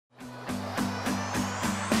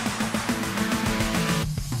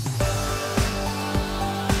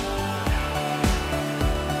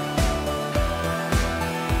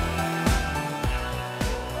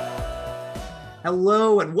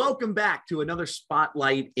Hello and welcome back to another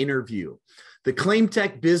Spotlight interview. The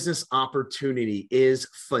ClaimTek business opportunity is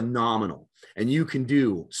phenomenal and you can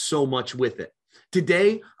do so much with it.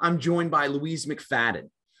 Today, I'm joined by Louise McFadgon.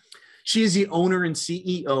 She is the owner and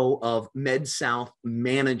CEO of MedSouth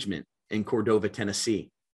Management in Cordova, Tennessee.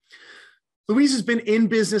 Louise has been in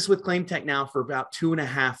business with ClaimTek now for about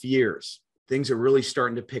 2.5 years. Things are really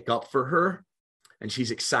starting to pick up for her, and she's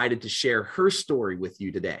excited to share her story with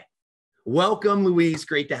you today. Welcome, Louise.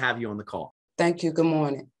 Great to have you on the call. Thank you. Good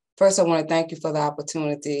morning. First, I want to thank you for the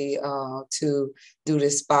opportunity to do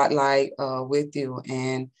this spotlight with you,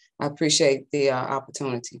 and I appreciate the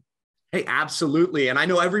opportunity. Hey, absolutely. And I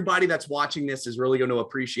know everybody that's watching this is really going to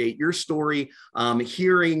appreciate your story,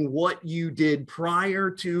 hearing what you did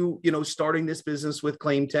prior to, starting this business with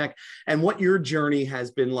ClaimTek and what your journey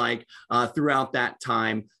has been like throughout that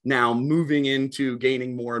time, now moving into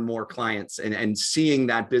gaining more and more clients and seeing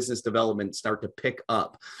that business development start to pick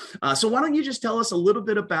up. So why don't you just tell us a little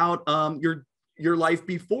bit about your life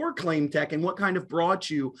before ClaimTek and what kind of brought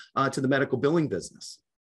you to the medical billing business?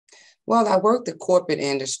 Well, I worked the corporate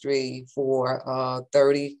industry for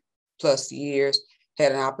 30 plus years,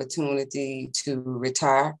 had an opportunity to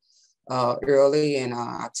retire early, and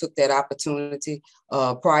I took that opportunity.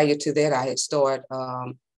 Prior to that, I had started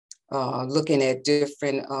looking at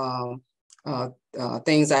different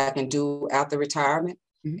things I can do after retirement.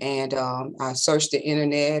 Mm-hmm. And I searched the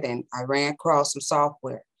internet and I ran across some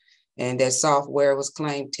software, and that software was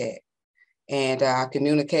ClaimTek. And I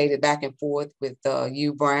communicated back and forth with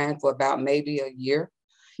you, Brian, for about maybe a year.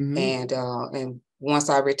 Mm-hmm. And once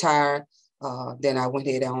I retired, then I went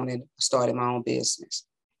ahead on and started my own business.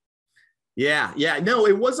 Yeah. No,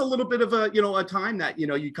 it was a little bit of a time that,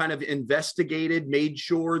 you kind of investigated, made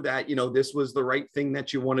sure that, this was the right thing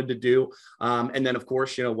that you wanted to do. And then, of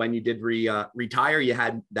course, when you did retire, you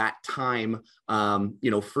had that time,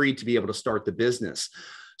 free to be able to start the business.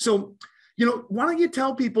 So, why don't you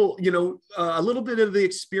tell people, a little bit of the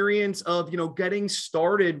experience of, getting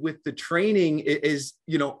started with the training is,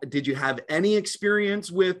 did you have any experience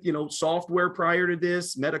with, software prior to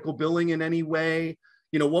this, medical billing in any way?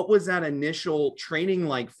 What was that initial training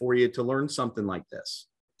like for you to learn something like this?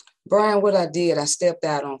 Brian, what I did, I stepped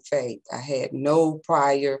out on faith. I had no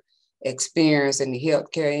prior experience in the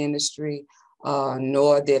healthcare industry,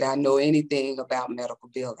 nor did I know anything about medical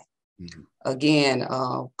billing. Mm-hmm. Again,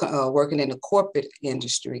 working in the corporate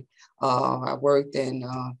industry, I worked in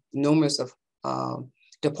numerous of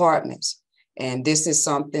departments. And this is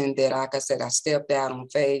something that, like I said, I stepped out on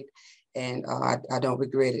faith, and I don't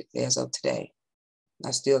regret it as of today. I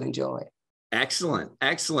still enjoy it.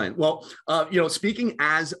 Excellent. Well, speaking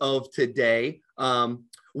as of today,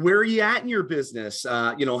 where are you at in your business?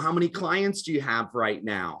 How many clients do you have right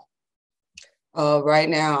now? Right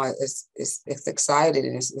now, it's exciting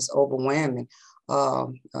and it's overwhelming.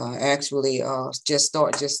 Actually, just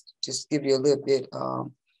give you a little bit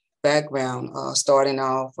background. Starting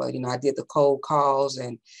off, I did the cold calls,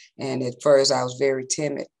 and at first I was very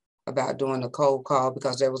timid about doing the cold call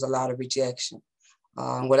because there was a lot of rejection.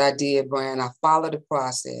 What I did, Brian, I followed the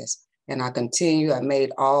process and I continued. I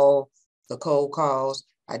made all the cold calls.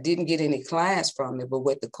 I didn't get any clients from it, but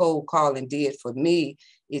what the cold calling did for me,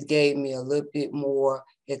 it gave me a little bit more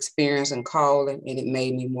experience in calling, and it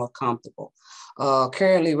made me more comfortable.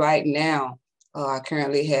 Currently, right now, I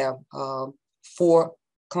currently have 4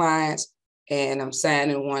 clients, and I'm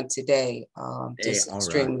signing one today. Just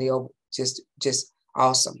extremely, just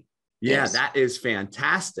awesome. Yeah, yes. That is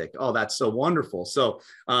fantastic. Oh, that's so wonderful. So,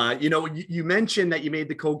 you mentioned that you made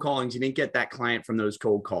the cold callings. You didn't get that client from those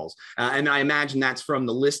cold calls. And I imagine that's from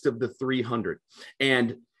the list of the 300.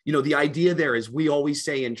 And, the idea there is we always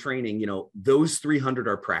say in training, those 300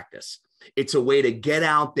 are practice. It's a way to get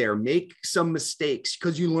out there, make some mistakes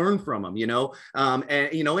because you learn from them,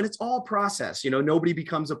 and it's all process. Nobody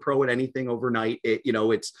becomes a pro at anything overnight.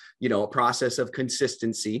 It's a process of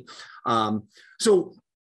consistency. So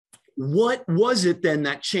what was it then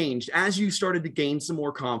that changed as you started to gain some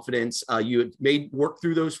more confidence? You had work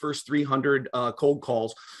through those first 300 cold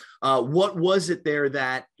calls. What was it there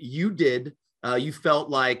that you did? You felt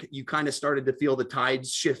like you kind of started to feel the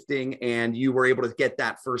tides shifting and you were able to get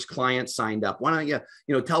that first client signed up. Why don't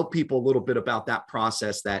you, tell people a little bit about that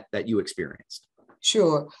process that you experienced?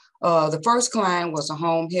 Sure. The first client was a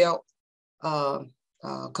home health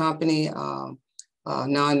company,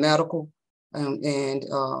 non-medical, and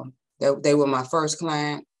they were my first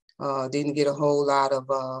client. Didn't get a whole lot of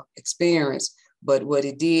experience, but what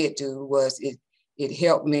it did do was it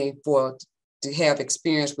helped me to have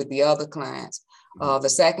experience with the other clients. The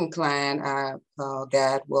second client I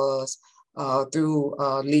got was through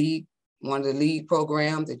lead one of the lead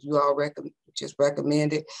programs that you all just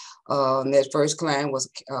recommended. That first client was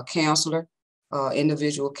a counselor,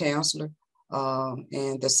 individual counselor.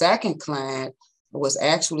 And the second client was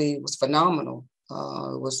phenomenal.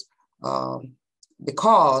 It was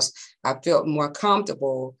because I felt more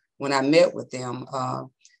comfortable when I met with them.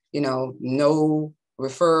 No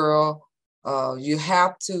referral. You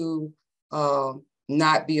have to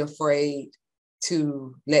not be afraid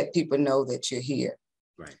to let people know that you're here.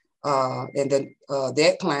 Right. And then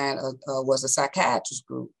that client was a psychiatrist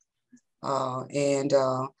group. After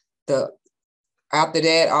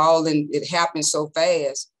that, it happened so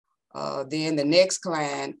fast. Then the next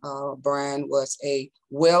client, Brian, was a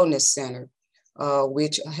wellness center,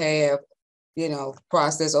 which have,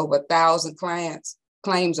 processed over 1,000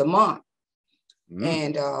 claims a month.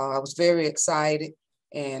 And I was very excited,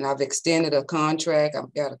 and I've extended a contract.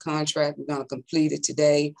 I've got a contract. We're going to complete it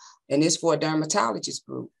today. And it's for a dermatologist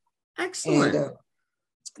group. Excellent. And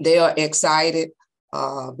they are excited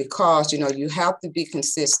because, you have to be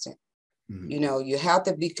consistent. Mm-hmm. You have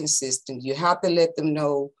to be consistent. You have to let them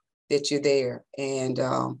know that you're there. And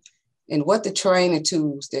what the training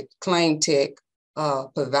tools that ClaimTek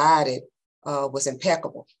provided was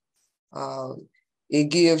impeccable. It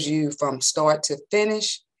gives you from start to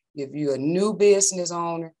finish. If you're a new business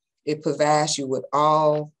owner, it provides you with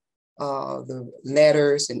all the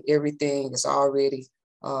letters and everything that's already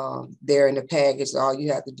there in the package. All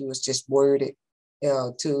you have to do is just word it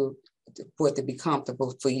for it to be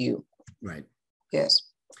comfortable for you. Right. Yes.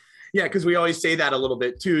 Yeah, because we always say that a little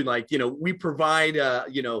bit too. Like, we provide,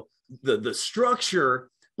 the structure,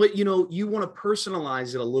 but, you want to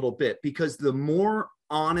personalize it a little bit, because the more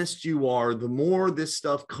honest you are, the more this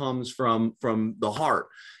stuff comes from the heart.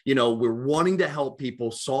 We're wanting to help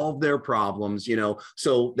people solve their problems,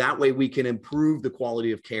 so that way we can improve the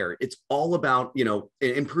quality of care. It's all about,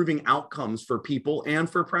 improving outcomes for people and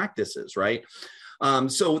for practices, right?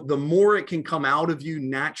 So the more it can come out of you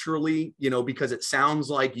naturally, because it sounds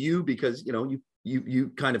like you, because,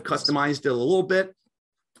 you kind of customized it a little bit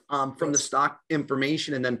from the stock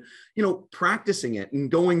information, and then, practicing it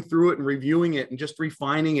and going through it and reviewing it and just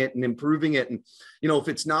refining it and improving it. And, if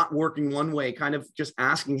it's not working one way, kind of just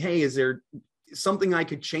asking, hey, is there something I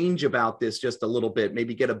could change about this just a little bit,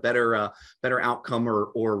 maybe get a better outcome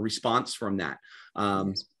or response from that.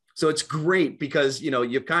 So it's great because,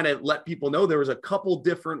 you've kind of let people know there was a couple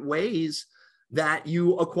different ways that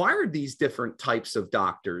you acquired these different types of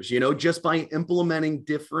doctors, just by implementing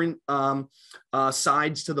different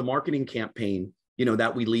sides to the marketing campaign,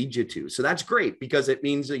 that we lead you to. So that's great, because it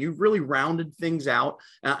means that you've really rounded things out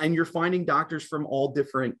and you're finding doctors from all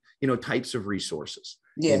different, types of resources.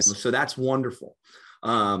 Yes. So that's wonderful.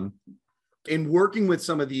 In working with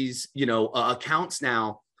some of these, accounts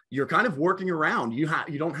now, you're kind of working around. You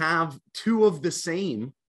don't have two of the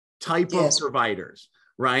same type of providers,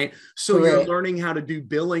 right? So Correct. You're learning how to do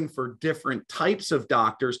billing for different types of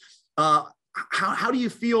doctors. How do you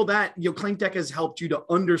feel that ClaimTek has helped you to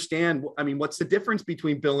understand? I mean, what's the difference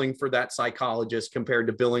between billing for that psychologist compared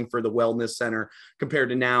to billing for the wellness center, compared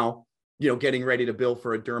to now, getting ready to bill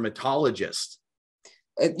for a dermatologist?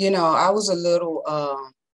 I was a little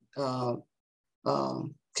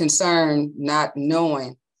concerned, not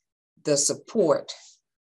knowing the support.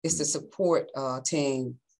 It's the support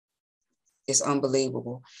team. It's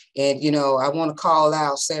unbelievable. And, I want to call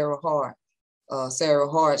out Sarah Hart. Sarah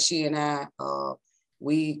Hart, she and I,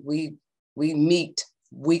 we meet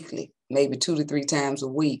weekly, maybe 2 to 3 times a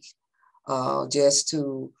week, just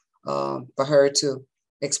to, for her to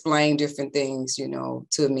explain different things,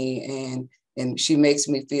 to me. And she makes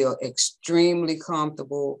me feel extremely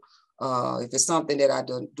comfortable. If it's something that I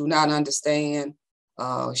do not understand,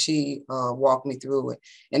 she walked me through it.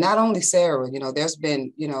 And not only Sarah, there's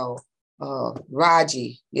been,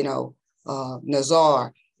 Raji,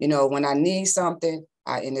 Nazar, when I need something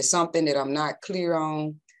and it's something that I'm not clear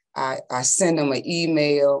on, I send them an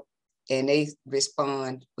email and they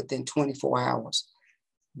respond within 24 hours.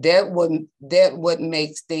 That what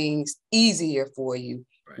makes things easier for you,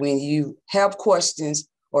 right? When you have questions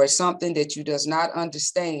or something that you does not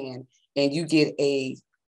understand and you get a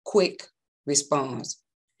quick response,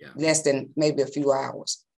 less than maybe a few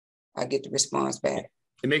hours, I get the response back.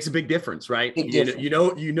 It makes a big difference, right? Big difference.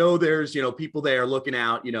 There's, people there looking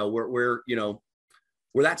out, we're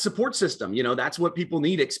we're that support system. That's what people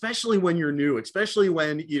need, especially when you're new, especially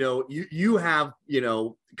when, you have,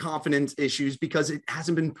 confidence issues because it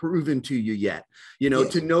hasn't been proven to you yet,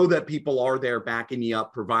 Yes. to know that people are there backing you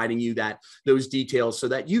up, providing you those details so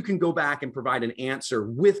that you can go back and provide an answer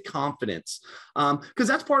with confidence. Because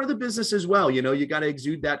that's part of the business as well. You got to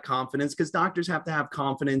exude that confidence because doctors have to have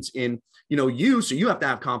confidence in, you. So you have to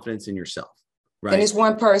have confidence in yourself. Right. And it's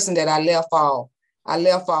one person that I left off. I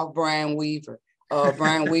left off Brian Weaver.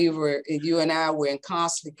 Brian Weaver, you and I were in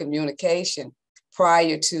constant communication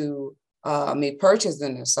prior to me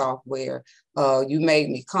purchasing the software. You made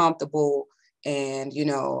me comfortable, and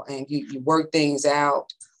and you work things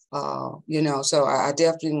out. So I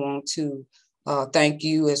definitely want to thank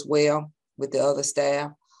you as well with the other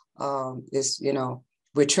staff.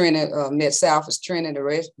 We're trending. MedSouth is trending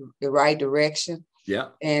the right direction. Yeah,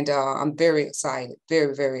 and I'm very excited,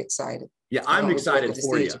 very, very excited. Yeah, I'm excited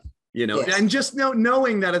for you. Yes. And just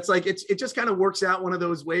knowing that it's like, it just kind of works out one of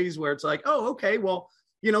those ways where it's like, oh, okay, well,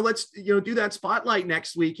 let's, do that spotlight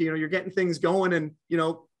next week. You're getting things going and,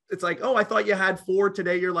 it's like, oh, I thought you had 4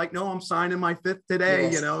 today. You're like, no, I'm signing my 5th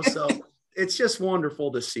today, Yes. So it's just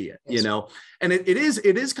wonderful to see it, Yes. And it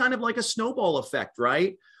is kind of like a snowball effect,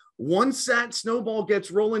 right? Once that snowball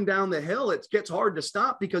gets rolling down the hill, it gets hard to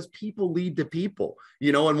stop because people lead to people,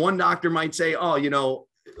 and one doctor might say, oh,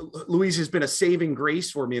 Louise has been a saving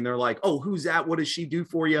grace for me. And they're like, oh, who's that? What does she do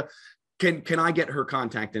for you? Can I get her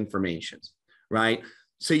contact information? Right.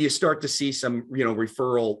 So you start to see some,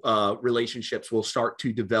 referral relationships will start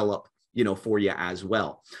to develop, for you as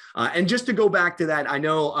well. And just to go back to that, I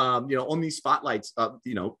know, on these spotlights,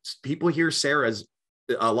 people hear Sarah's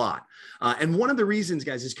a lot. And one of the reasons,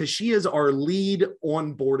 guys, is because she is our lead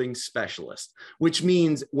onboarding specialist, which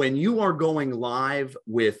means when you are going live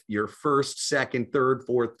with your first, second, third,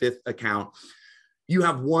 fourth, fifth account, you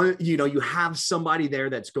have you have somebody there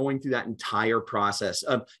that's going through that entire process.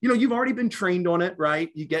 You've already been trained on it, right?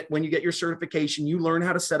 When you get your certification, you learn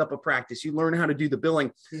how to set up a practice, you learn how to do the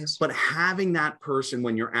billing. Yes. But having that person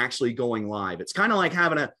when you're actually going live, it's kind of like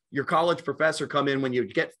having your college professor come in when you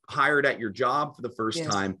get hired at your job for the first Yes.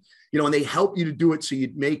 time, and they help you to do it. So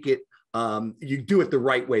you make it, you do it the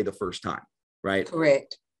right way the first time, right?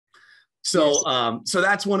 Correct. So, Yes. So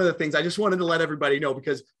that's one of the things I just wanted to let everybody know,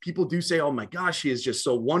 because people do say, oh my gosh, she is just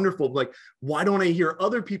so wonderful. Like, why don't I hear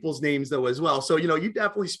other people's names though, as well? So, you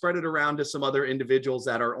definitely spread it around to some other individuals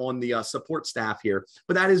that are on the support staff here,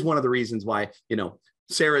 but that is one of the reasons why,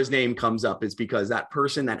 Sarah's name comes up, is because that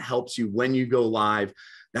person that helps you when you go live,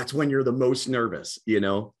 that's when you're the most nervous,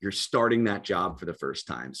 you're starting that job for the first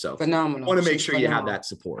time. So Phenomenal. I want to make She's sure phenomenal. you have that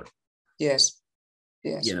support. Yes.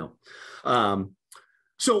 Yes.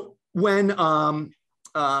 So when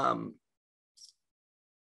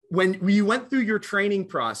you went through your training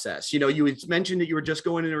process, you had mentioned that you were just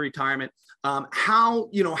going into retirement. How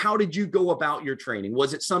did you go about your training?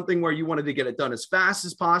 Was it something where you wanted to get it done as fast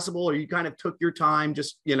as possible, or you kind of took your time,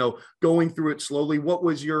 just, going through it slowly? What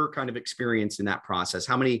was your kind of experience in that process?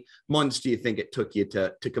 How many months do you think it took you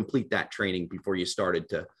to complete that training before you started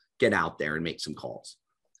to get out there and make some calls?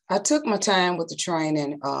 I took my time with the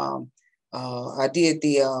training. I did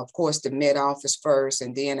of course, the med office first,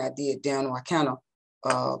 and then I did dental. I kind of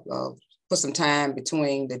put some time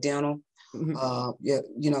between the dental,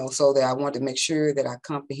 Mm-hmm. So that I wanted to make sure that I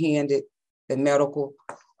comprehended the medical,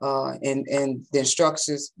 and the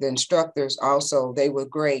instructors also, they were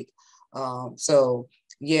great. So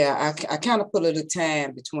yeah, I kind of put a little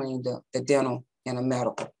time between the dental and the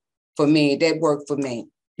medical. For me, that worked for me.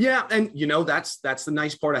 Yeah. And, that's the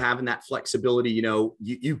nice part of having that flexibility.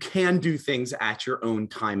 You can do things at your own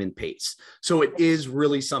time and pace. So it is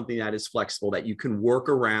really something that is flexible, that you can work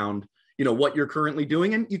around, what you're currently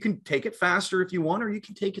doing, and you can take it faster if you want, or you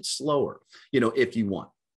can take it slower, if you want.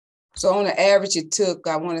 So on the average, it took,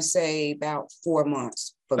 I want to say, about 4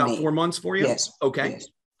 months for me. About 4 months for you? Yes. Okay. Yes.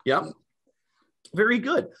 Yep. Very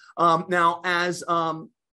good. Now, as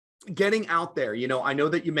getting out there, I know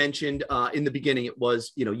that you mentioned in the beginning, it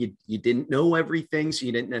was, you didn't know everything, so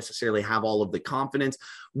you didn't necessarily have all of the confidence.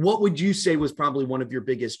 What would you say was probably one of your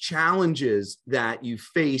biggest challenges that you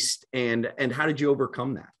faced, and how did you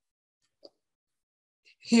overcome that?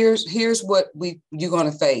 Here's what you're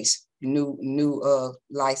going to face, new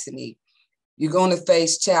licensee. You're going to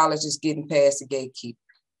face challenges getting past the gatekeeper.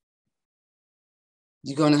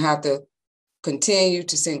 You're going to have to continue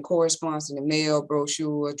to send correspondence in the mail,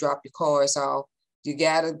 brochure, drop your cards off. You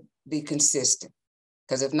got to be consistent,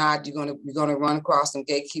 because if not, you're going to run across some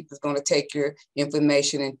gatekeepers going to take your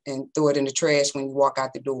information and throw it in the trash when you walk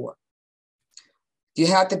out the door. You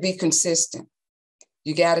have to be consistent.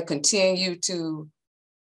 You got to continue to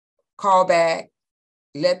call back,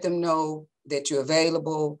 let them know that you're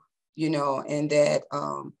available, and that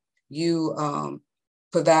you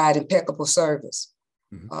provide impeccable service.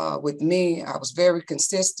 With me, I was very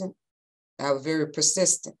consistent. I was very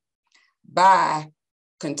persistent by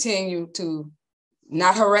continue to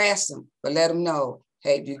not harass them, but let them know,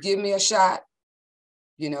 hey, if you give me a shot,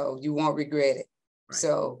 you won't regret it. Right.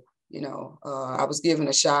 So, I was given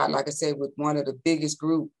a shot, like I said, with one of the biggest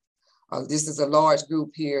group. This is a large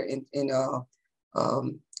group here in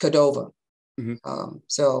Cordova.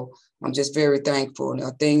 So I'm just very thankful.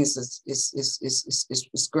 Now things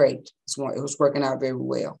is great. It was working out very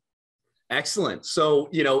well. Excellent. So,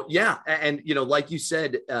 yeah. And, like you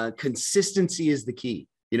said, consistency is the key.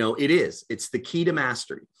 It's the key to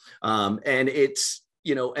mastery. And it's,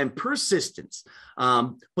 and persistence.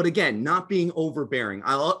 But again, not being overbearing.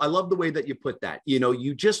 I love the way that you put that.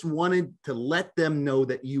 You just wanted to let them know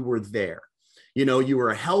that you were there. You were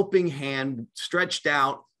a helping hand stretched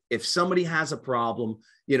out. If somebody has a problem,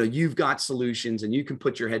 you've got solutions and you can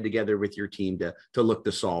put your head together with your team to look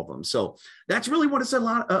to solve them. So that's really what it's a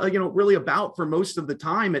lot, really about for most of the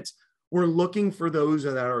time. We're looking for those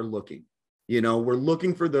that are looking. We're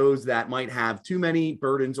looking for those that might have too many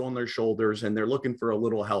burdens on their shoulders and they're looking for a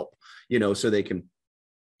little help, so they can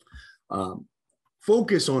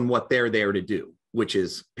focus on what they're there to do, which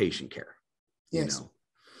is patient care. Yes.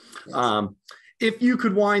 Yes. If you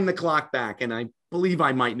could wind the clock back, and I believe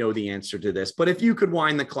I might know the answer to this, but if you could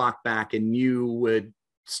wind the clock back and you would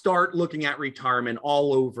start looking at retirement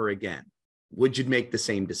all over again, would you make the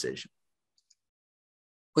same decision?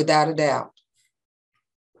 Without a doubt.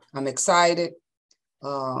 I'm excited.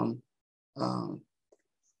 Once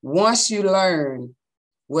you learn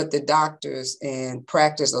what the doctors and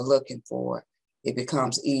practice are looking for, it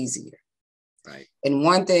becomes easier. Right. And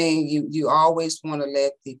one thing you always want to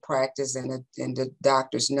let the practice and the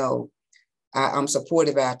doctors know, I'm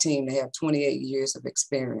supported by a team that have 28 years of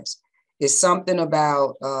experience. It's something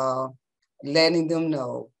about letting them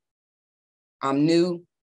know I'm new,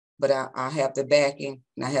 but I have the backing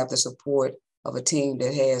and I have the support of a team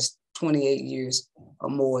that has 28 years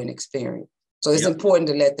or more in experience. So it's important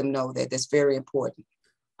to let them know that. That's very important.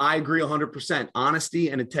 I agree 100%. Honesty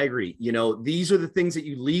and integrity. These are the things that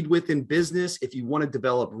you lead with in business if you want to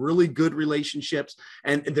develop really good relationships.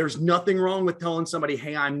 And there's nothing wrong with telling somebody,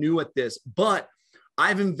 hey, I'm new at this, but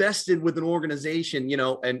I've invested with an organization,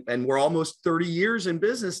 and we're almost 30 years in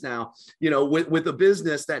business now, with a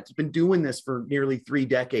business that's been doing this for nearly 3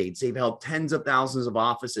 decades. They've helped tens of thousands of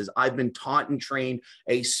offices. I've been taught and trained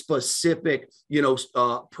a specific,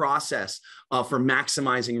 process for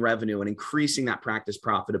maximizing revenue and increasing that practice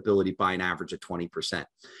profitability by an average of 20%.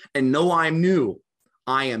 And no, I'm new.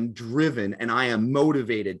 I am driven and I am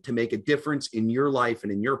motivated to make a difference in your life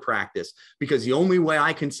and in your practice, because the only way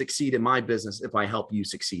I can succeed in my business is if I help you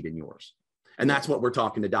succeed in yours. And that's what we're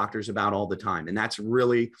talking to doctors about all the time. And that's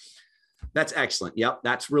excellent. Yep.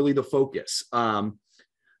 That's really the focus.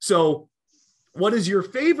 So what is your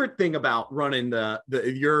favorite thing about running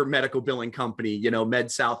your medical billing company,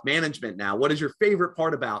 MedSouth Management now? What is your favorite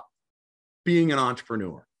part about being an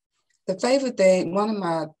entrepreneur? One of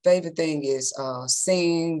my favorite thing is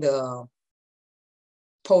seeing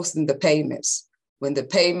posting the payments. When the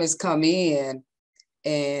payments come in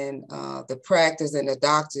and the practice and the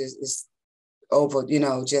doctors is over,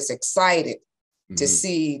 just excited to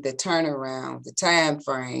see the turnaround, the time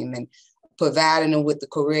frame, and providing them with the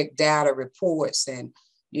correct data reports and,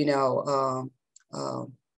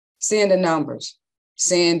 seeing the numbers,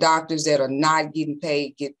 seeing doctors that are not getting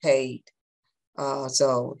paid, get paid.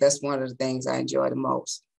 So that's one of the things I enjoy the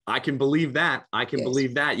most. I can believe that.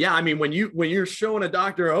 Believe that. Yeah. I mean, when you're showing a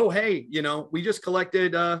doctor, oh, hey, we just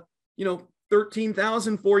collected,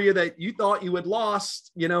 13,000 for you that you thought you had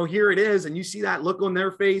lost, here it is. And you see that look on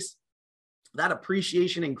their face, that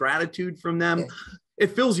appreciation and gratitude from them,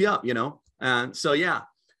 it fills you up, so, yeah.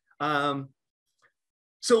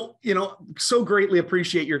 So greatly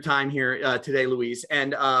appreciate your time here today, Louise.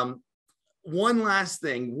 And, one last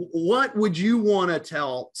thing, what would you want to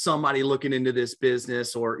tell somebody looking into this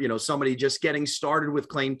business, or, somebody just getting started with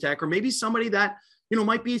ClaimTek, or maybe somebody that,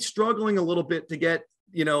 might be struggling a little bit to get,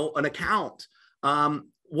 an account?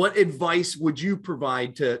 What advice would you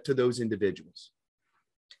provide to those individuals?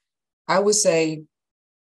 I would say,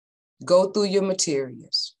 go through your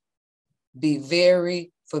materials. Be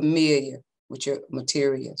very familiar with your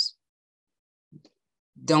materials.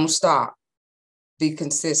 Don't stop. Be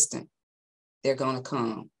consistent. They're going to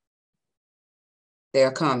come.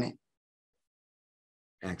 They're coming.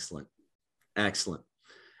 Excellent. Excellent.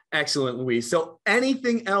 Excellent, Louise. So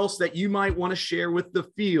anything else that you might want to share with the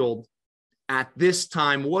field at this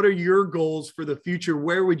time, what are your goals for the future?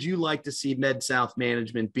 Where would you like to see MedSouth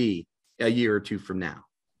Management be a year or two from now?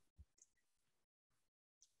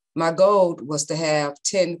 My goal was to have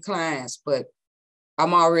 10 clients, but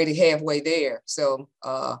I'm already halfway there. So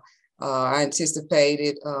I'm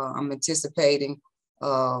anticipating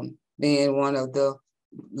being one of the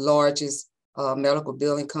largest medical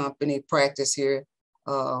billing company practice here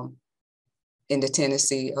in the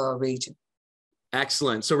Tennessee region.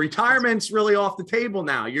 Excellent. So retirement's really off the table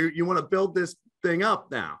now. You want to build this thing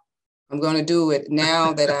up now. I'm going to do it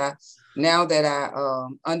now that I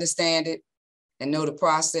understand it and know the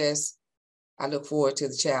process. I look forward to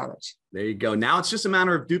the challenge. There you go. Now it's just a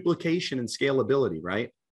matter of duplication and scalability, right?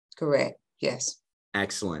 Correct. Yes.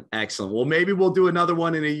 Excellent. Excellent. Well, maybe we'll do another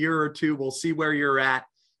one in a year or two. We'll see where you're at.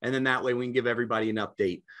 And then that way we can give everybody an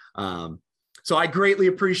update. So I greatly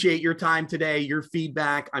appreciate your time today, your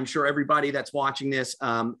feedback. I'm sure everybody that's watching this,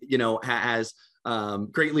 has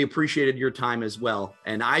greatly appreciated your time as well.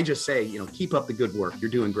 And I just say, keep up the good work.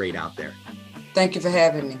 You're doing great out there. Thank you for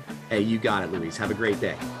having me. Hey, you got it, Louise. Have a great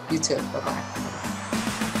day. You too. Bye-bye.